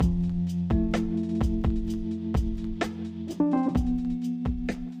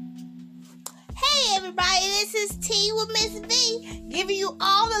is T with Miss V, giving you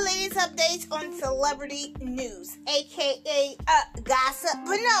all the latest updates on celebrity news, aka gossip,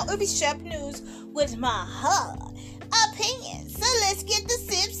 but no, it'll be sharp news with my opinion. So let's get the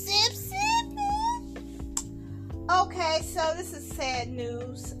sip. Okay, so this is sad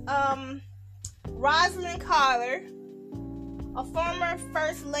news. Rosalynn Carter, a former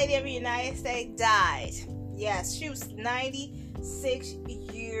First Lady of the United States, died. Yes, she was 96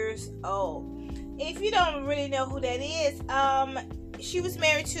 years old. If you don't really know who that is, she was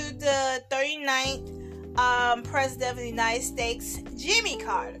married to the 39th President of the United States, Jimmy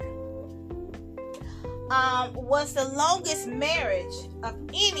Carter. Was the longest marriage of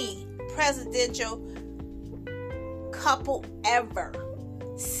any presidential couple ever.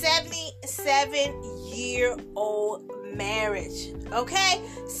 77-year-old marriage. Okay?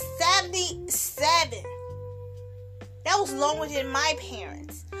 77. That was longer than my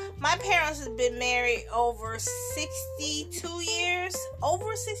parents. My parents have been married over 62 years.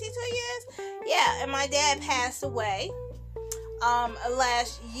 Over 62 years? Yeah, and my dad passed away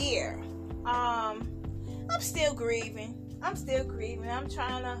last year. I'm still grieving. I'm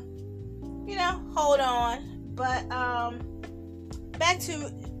trying to, hold on. But back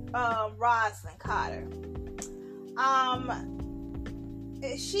to Rosalynn Carter.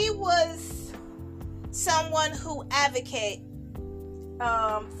 She was someone who advocated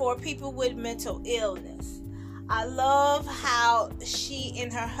for people with mental illness. I love how she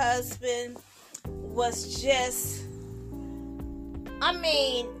and her husband was just,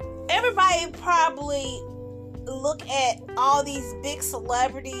 everybody probably look at all these big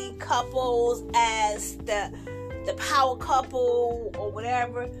celebrity couples as the power couple or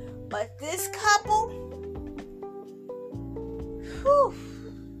whatever, but this couple,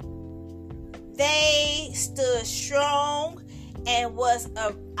 they stood strong and was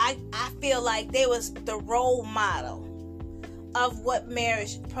I feel like they was the role model of what marriage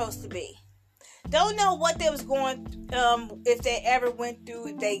is supposed to be. Don't know what they was going if they ever went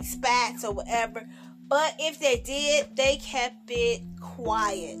through they spats or whatever, but if they did, they kept it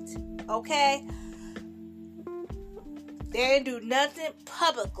quiet. Okay? They didn't do nothing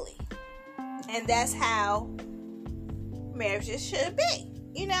publicly. And that's how marriages should be,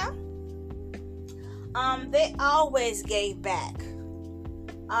 They always gave back.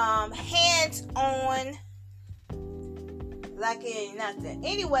 Hands on like it ain't nothing.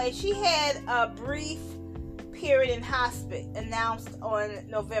 Anyway, she had a brief period in hospice announced on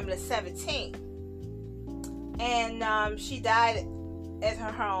November 17th. And she died at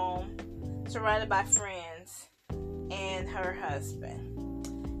her home, surrounded by friends and her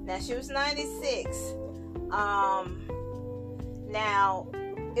husband. Now, she was 96. Now,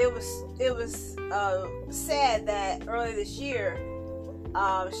 it was sad that earlier this year,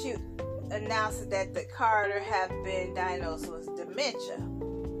 she announced that the Carter have been diagnosed with dementia.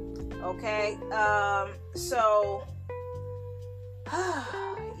 Okay, so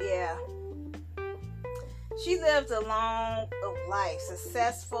yeah. She lived a long life,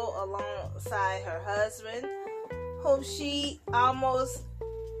 successful alongside her husband, whom she almost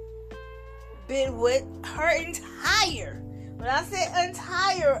been with her entire, when I say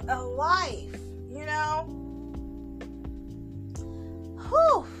entire life,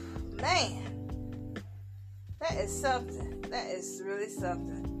 Whew, man. That is something. That is really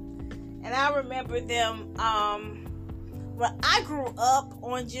something. And I remember them, well, I grew up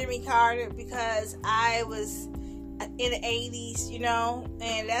on Jimmy Carter because I was in the 80s,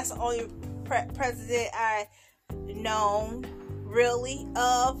 and that's the only president I known really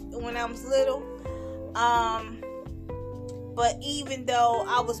of when I was little. But even though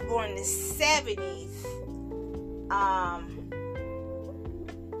I was born in the 70s,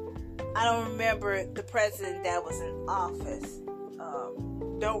 I don't remember the president that was in office.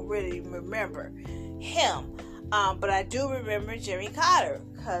 Don't really remember him. But I do remember Jimmy Carter,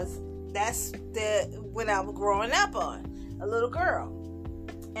 because that's when I was growing up on, a little girl.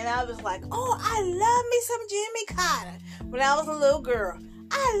 And I was like, oh, I love me some Jimmy Carter. When I was a little girl,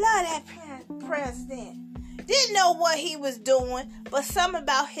 I love that president. Didn't know what he was doing, but something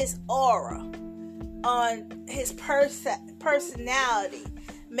about his aura on his personality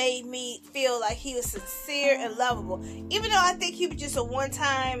made me feel like he was sincere and lovable. Even though I think he was just a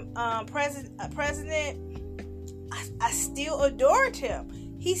one-time president, I still adored him.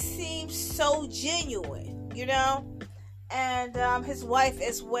 He seemed so genuine, and his wife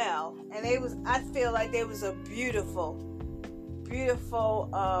as well. And I feel like they was a beautiful, beautiful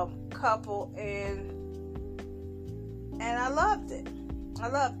couple, and I loved it.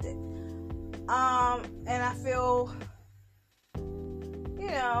 And I feel,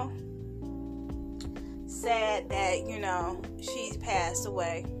 sad that, she's passed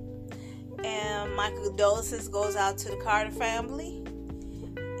away. And my condolences goes out to the Carter family.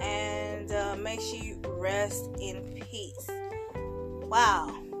 And may she rest in peace.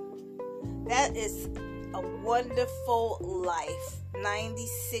 Wow. That is a wonderful life.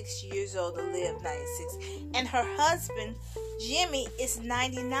 96 years old to live, 96. And her husband, Jimmy, is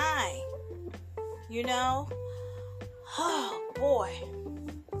 99. Oh, boy.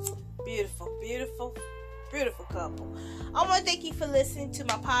 Beautiful, beautiful, beautiful couple. I want to thank you for listening to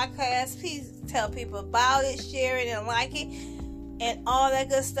my podcast. Please tell people about it, share it, and like it, and all that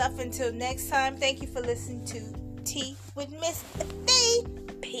good stuff. Until next time, thank you for listening to Tea with Miss D.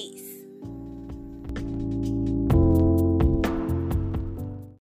 Peace.